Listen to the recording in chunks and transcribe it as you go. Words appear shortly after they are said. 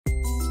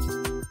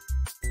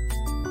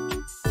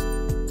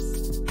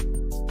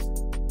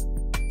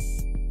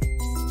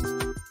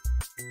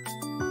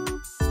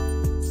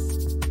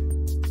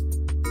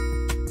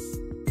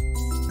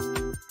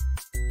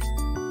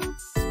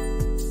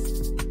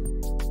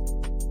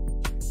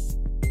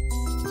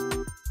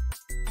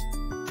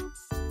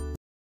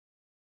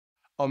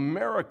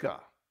America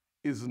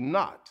is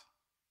not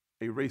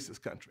a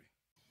racist country.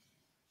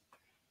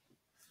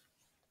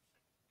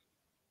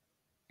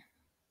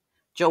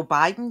 Joe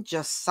Biden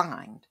just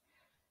signed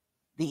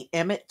the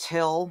Emmett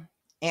Till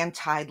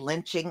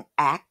Anti-Lynching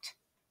Act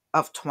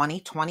of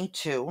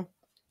 2022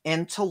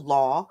 into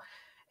law.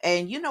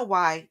 And you know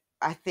why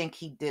I think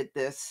he did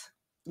this?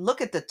 Look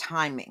at the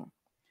timing.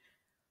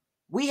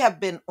 We have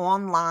been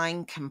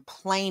online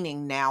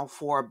complaining now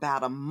for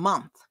about a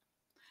month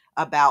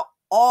about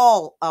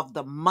all of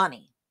the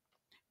money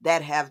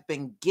that have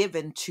been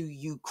given to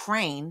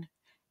Ukraine,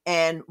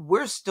 and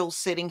we're still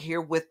sitting here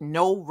with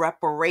no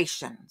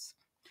reparations.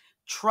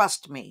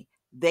 Trust me,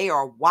 they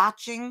are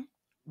watching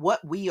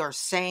what we are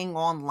saying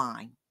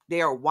online.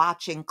 They are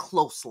watching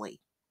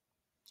closely.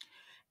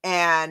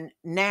 And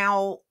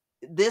now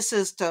this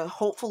is to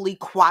hopefully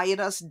quiet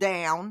us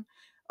down.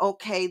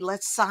 Okay,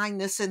 let's sign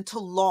this into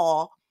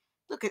law.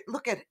 Look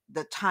at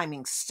the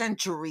timing.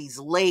 Centuries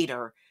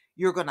later,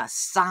 you're going to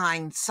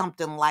sign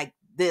something like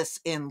this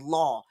in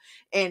law.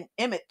 And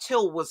Emmett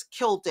Till was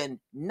killed in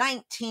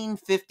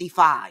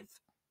 1955.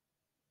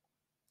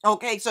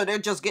 Okay, so they're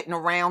just getting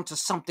around to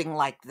something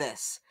like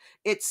this.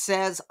 It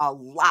says a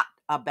lot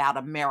about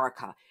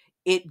America.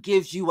 It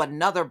gives you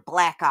another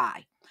black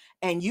eye.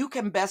 And you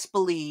can best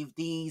believe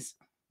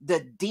the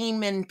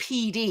demon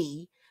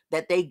PD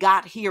that they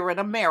got here in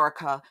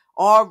America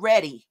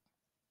already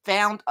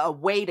found a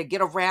way to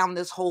get around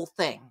this whole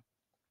thing.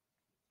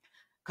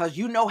 Because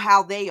you know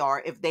how they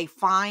are. If they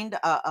find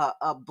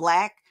a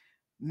black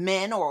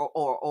men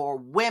or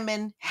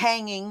women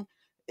hanging,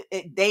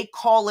 they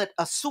call it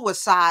a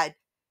suicide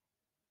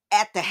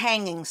at the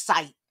hanging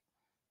site.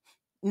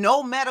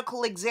 No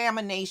medical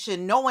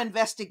examination, no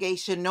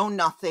investigation, no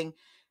nothing.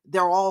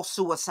 They're all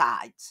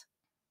suicides.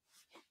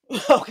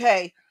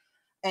 Okay.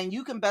 And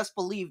you can best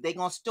believe they're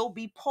going to still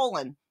be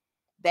pulling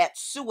that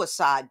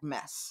suicide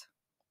mess.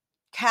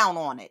 Count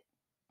on it.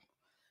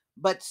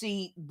 But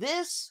see,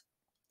 this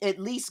at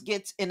least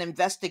gets an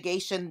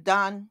investigation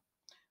done.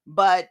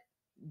 But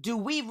do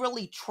we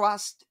really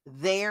trust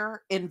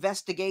their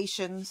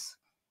investigations?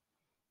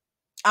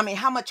 I mean,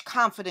 how much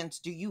confidence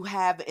do you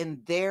have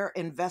in their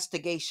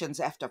investigations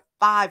after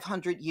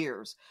 500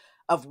 years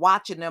of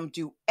watching them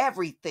do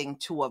everything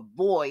to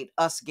avoid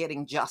us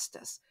getting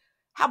justice?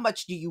 How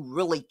much do you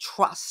really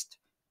trust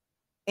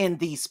in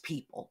these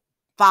people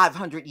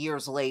 500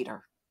 years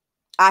later?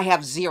 I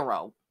have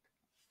zero.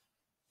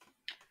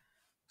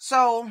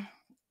 So,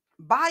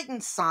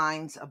 Biden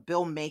signs a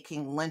bill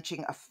making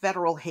lynching a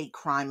federal hate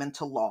crime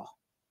into law.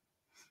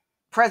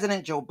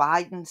 President Joe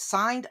Biden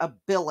signed a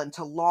bill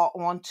into law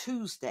on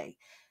Tuesday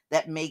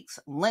that makes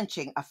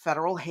lynching a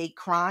federal hate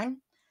crime,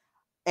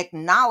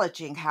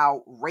 acknowledging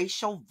how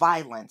racial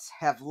violence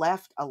have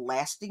left a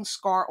lasting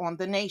scar on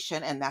the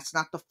nation, and that's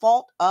not the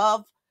fault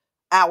of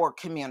our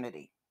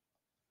community,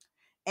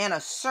 and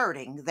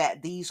asserting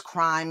that these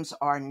crimes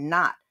are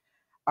not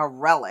a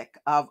relic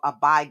of a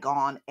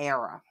bygone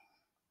era.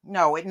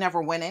 No, it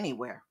never went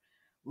anywhere.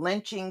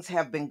 Lynchings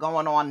have been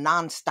going on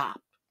nonstop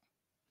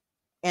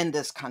in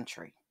this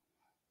country.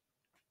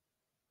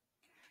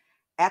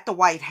 At the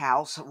White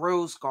House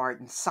Rose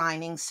Garden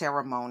signing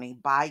ceremony,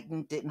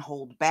 Biden didn't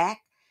hold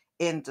back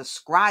in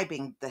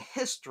describing the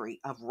history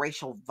of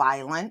racial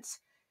violence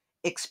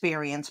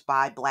experienced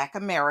by Black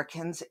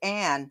Americans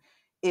and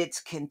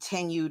its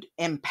continued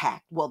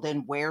impact. Well,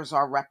 then where's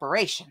our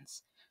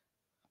reparations?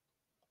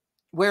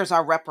 Where's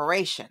our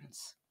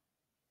reparations?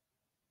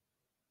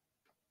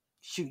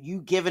 Shoot,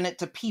 you giving it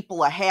to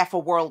people a half a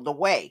world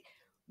away.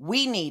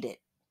 We need it.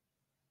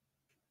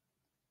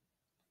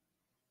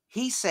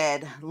 He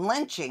said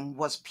lynching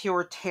was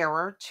pure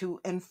terror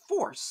to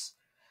enforce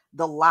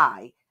the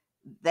lie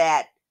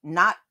that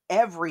not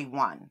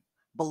everyone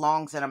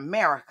belongs in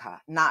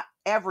America. Not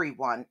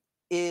everyone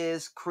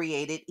is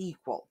created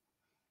equal.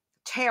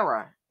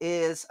 Terror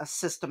is a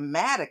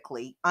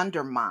systematically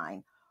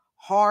undermined,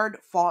 hard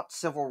fought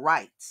civil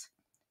rights.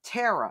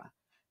 Terror,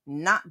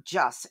 not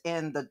just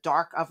in the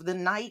dark of the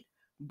night,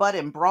 but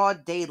in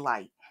broad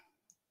daylight.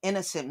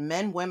 Innocent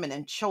men, women,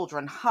 and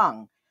children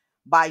hung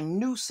by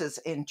nooses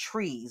in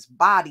trees,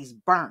 bodies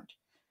burnt.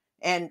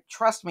 And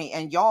trust me,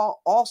 and y'all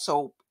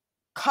also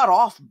cut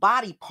off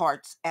body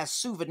parts as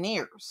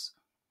souvenirs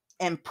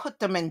and put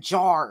them in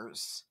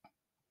jars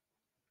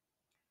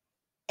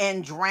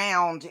and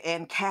drowned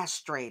and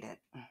castrated.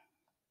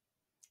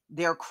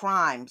 Their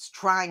crimes,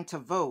 trying to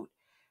vote,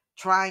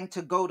 trying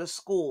to go to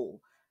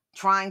school,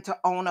 trying to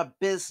own a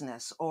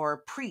business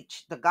or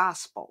preach the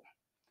gospel.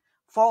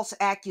 False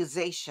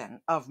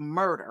accusation of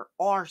murder,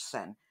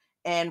 arson,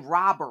 and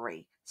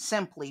robbery,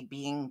 simply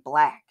being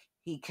Black.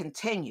 He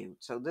continued.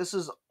 So, this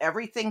is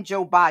everything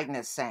Joe Biden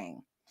is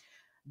saying.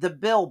 The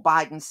bill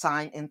Biden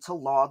signed into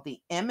law,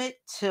 the Emmett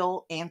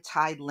Till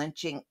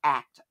Anti-Lynching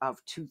Act of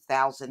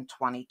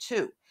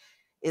 2022,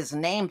 is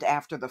named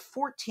after the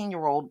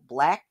 14-year-old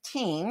Black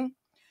teen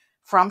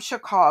from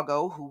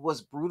Chicago who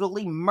was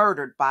brutally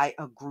murdered by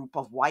a group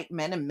of white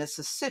men in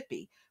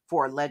Mississippi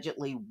for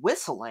allegedly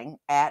whistling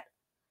at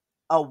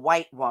a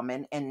white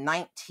woman in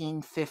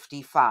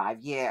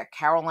 1955. Yeah,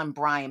 Carolyn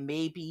Bryan,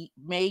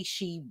 may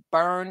she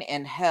burn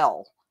in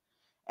hell.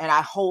 And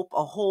I hope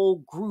a whole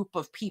group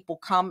of people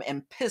come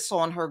and piss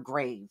on her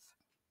grave.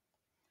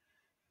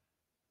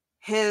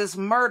 His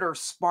murder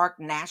sparked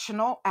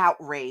national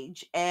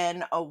outrage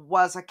and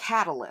was a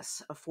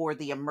catalyst for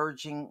the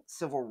emerging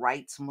civil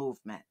rights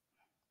movement.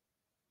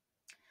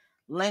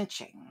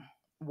 Lynching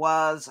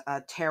was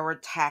a terror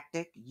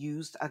tactic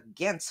used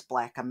against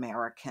Black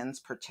Americans,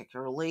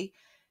 particularly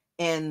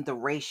in the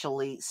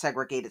racially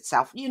segregated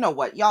South. You know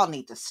what? Y'all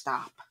need to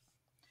stop.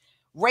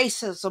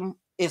 Racism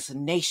is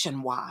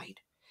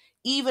nationwide.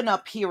 Even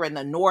up here in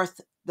the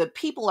North, the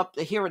people up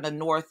here in the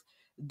North,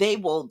 they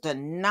will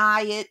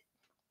deny it.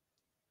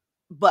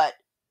 But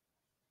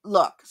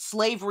look,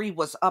 slavery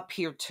was up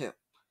here too.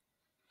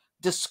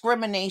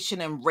 Discrimination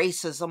and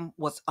racism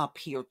was up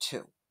here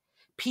too.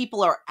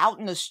 People are out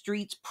in the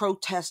streets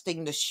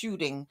protesting the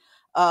shooting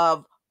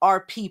of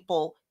our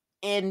people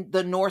in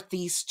the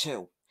Northeast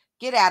too.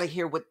 Get out of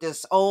here with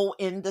this. Oh,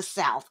 in the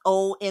South.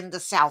 Oh, in the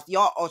South.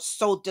 Y'all are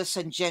so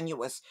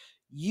disingenuous.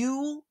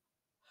 You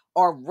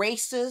are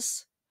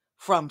racist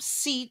from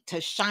sea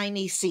to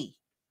shiny sea.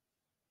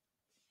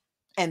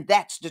 And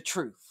that's the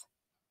truth.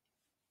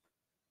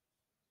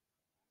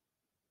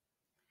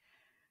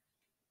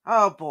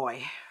 Oh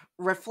boy.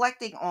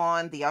 Reflecting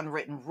on the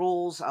unwritten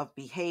rules of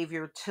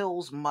behavior,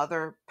 Till's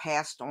mother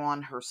passed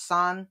on her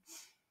son.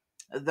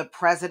 The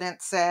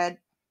president said,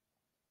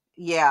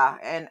 yeah,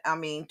 and I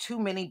mean, too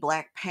many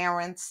Black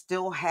parents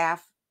still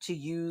have to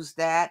use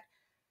that.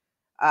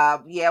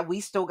 Yeah,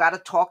 we still got to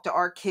talk to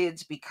our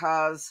kids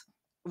because,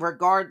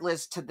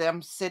 regardless to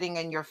them sitting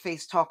in your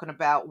face talking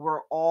about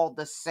we're all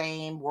the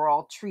same, we're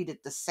all treated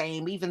the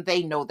same, even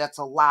they know that's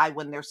a lie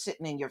when they're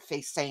sitting in your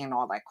face saying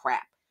all that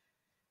crap.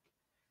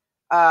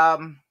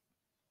 Um,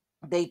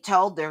 they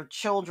tell their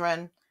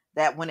children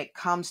that when it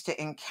comes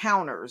to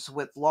encounters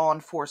with law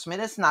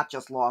enforcement, it's not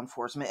just law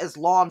enforcement, it's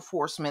law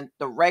enforcement,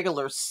 the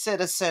regular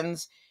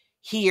citizens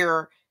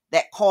here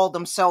that call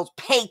themselves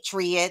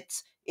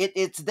patriots.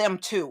 It's them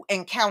too.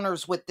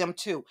 Encounters with them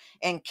too.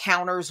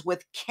 Encounters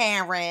with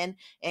Karen,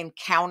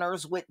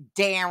 encounters with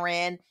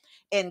Darren,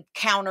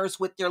 encounters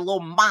with their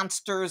little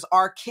monsters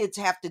our kids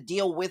have to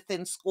deal with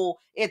in school.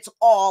 It's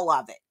all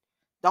of it.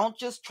 Don't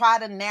just try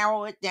to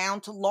narrow it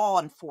down to law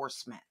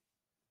enforcement.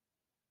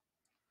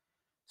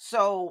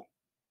 So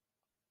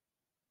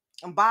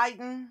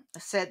Biden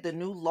said the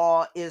new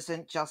law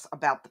isn't just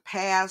about the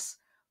past,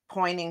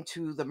 pointing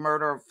to the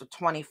murder of a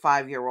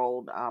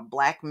 25-year-old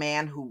Black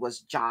man who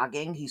was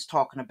jogging. He's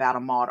talking about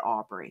Ahmaud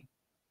Arbery.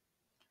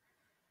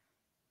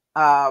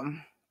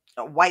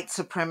 White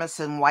supremacists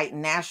and white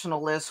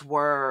nationalists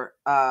were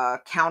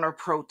counter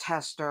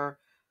protester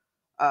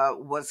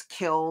was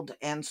killed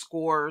and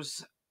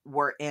scores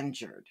were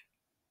injured.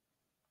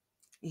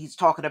 He's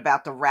talking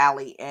about the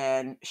rally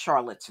in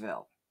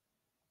Charlottesville.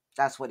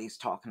 That's what he's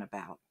talking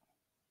about.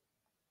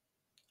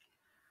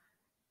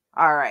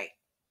 All right.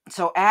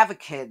 So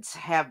advocates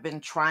have been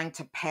trying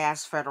to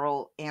pass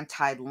federal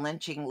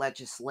anti-lynching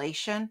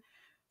legislation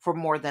for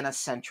more than a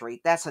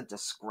century. That's a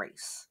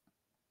disgrace.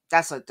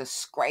 That's a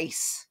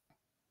disgrace.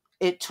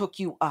 It took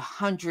you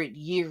 100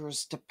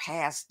 years to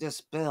pass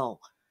this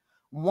bill.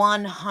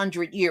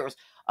 100 years.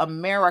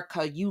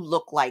 America, you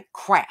look like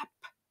crap.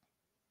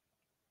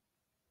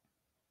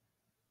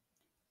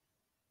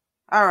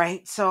 All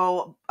right.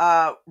 So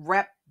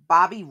Rep.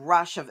 Bobby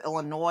Rush of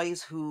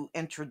Illinois, who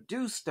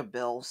introduced the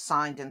bill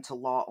signed into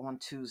law on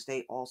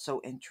Tuesday,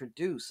 also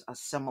introduced a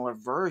similar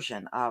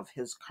version of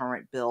his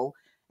current bill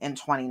in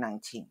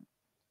 2019.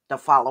 The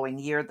following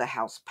year, the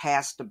House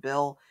passed the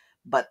bill,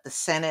 but the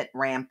Senate,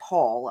 Rand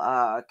Paul,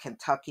 a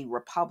Kentucky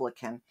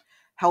Republican,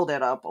 held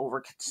it up over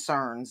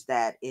concerns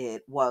that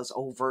it was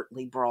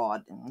overtly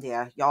broad. And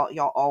yeah,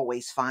 y'all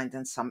always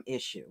finding some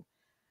issue.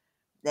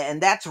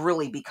 And that's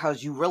really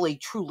because you really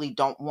truly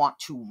don't want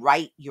to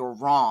right your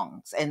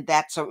wrongs. And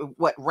that's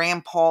what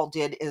Rand Paul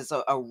did is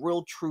a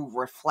real true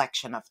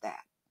reflection of that.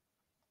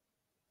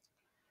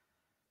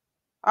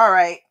 All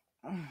right.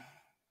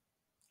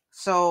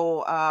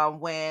 So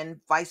when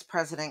Vice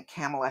President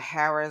Kamala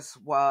Harris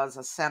was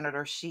a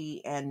senator,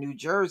 she and New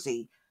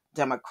Jersey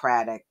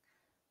Democratic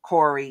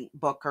Cory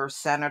Booker,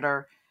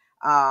 senator,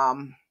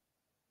 um,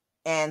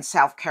 and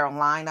South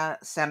Carolina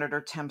Senator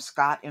Tim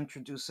Scott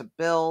introduced a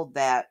bill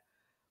that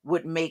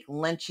would make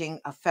lynching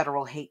a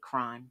federal hate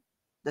crime.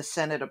 The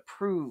Senate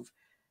approved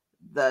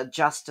the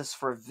Justice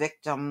for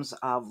Victims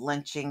of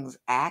Lynchings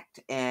Act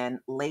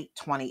in late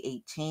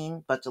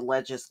 2018, but the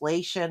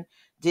legislation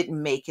didn't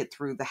make it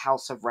through the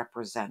House of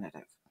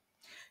Representatives.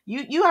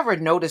 You ever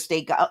notice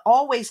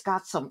always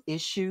got some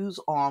issues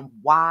on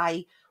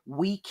why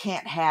we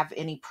can't have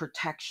any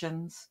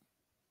protections?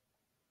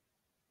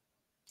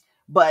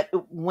 But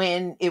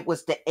when it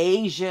was the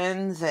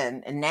Asians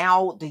and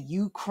now the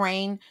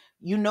Ukraine,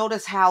 you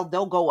notice how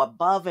they'll go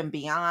above and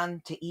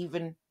beyond to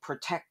even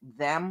protect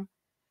them.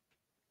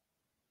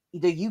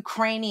 The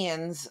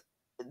Ukrainians,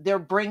 they're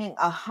bringing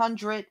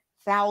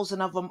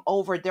 8,000 of them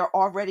over. They're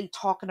already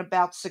talking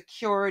about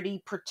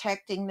security,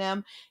 protecting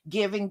them,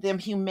 giving them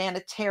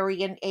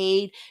humanitarian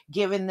aid,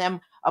 giving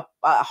them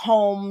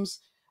homes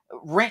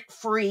rent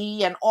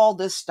free and all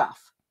this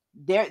stuff.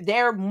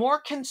 They're more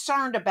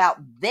concerned about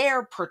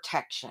their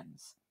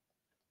protections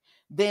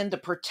than the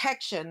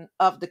protection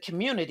of the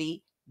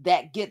community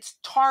that gets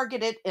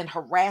targeted and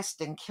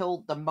harassed and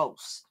killed the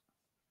most.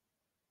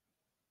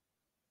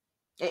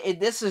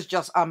 This is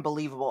just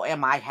unbelievable.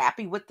 Am I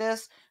happy with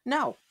this?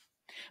 No,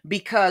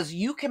 because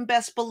you can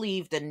best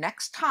believe the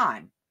next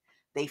time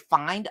they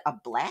find a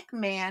black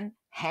man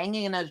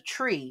hanging in a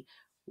tree,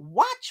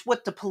 watch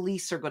what the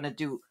police are going to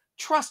do.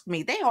 Trust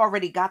me, they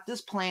already got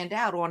this planned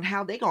out on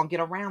how they're going to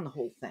get around the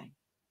whole thing.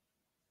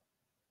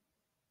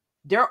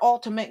 Their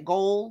ultimate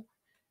goal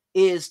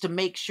is to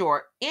make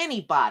sure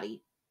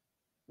anybody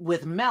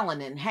with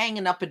melanin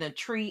hanging up in a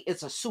tree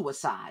is a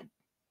suicide.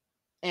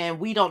 And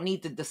we don't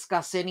need to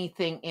discuss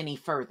anything any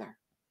further.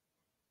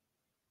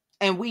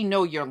 And we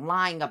know you're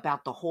lying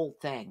about the whole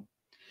thing.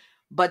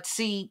 But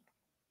see,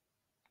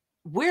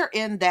 we're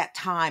in that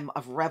time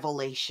of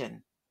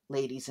revelation,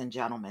 ladies and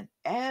gentlemen.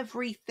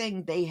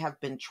 Everything they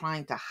have been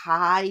trying to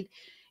hide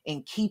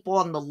and keep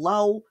on the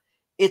low,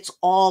 it's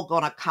all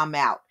going to come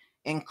out,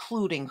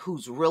 including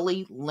who's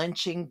really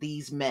lynching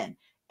these men.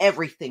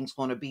 Everything's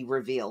going to be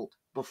revealed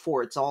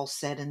before it's all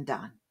said and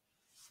done.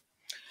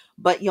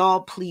 But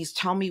y'all, please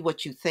tell me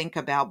what you think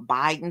about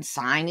Biden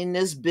signing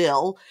this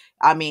bill.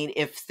 I mean,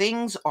 if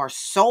things are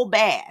so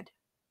bad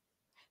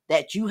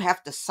that you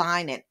have to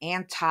sign an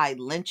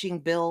anti-lynching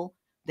bill,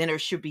 then there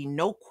should be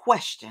no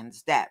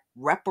questions that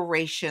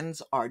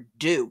reparations are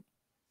due.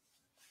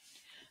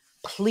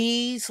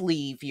 Please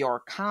leave your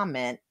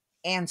comment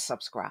and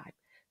subscribe.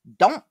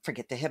 Don't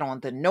forget to hit on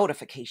the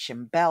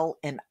notification bell,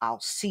 and I'll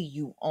see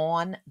you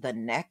on the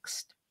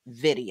next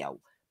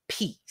video.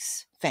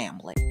 Peace,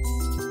 family.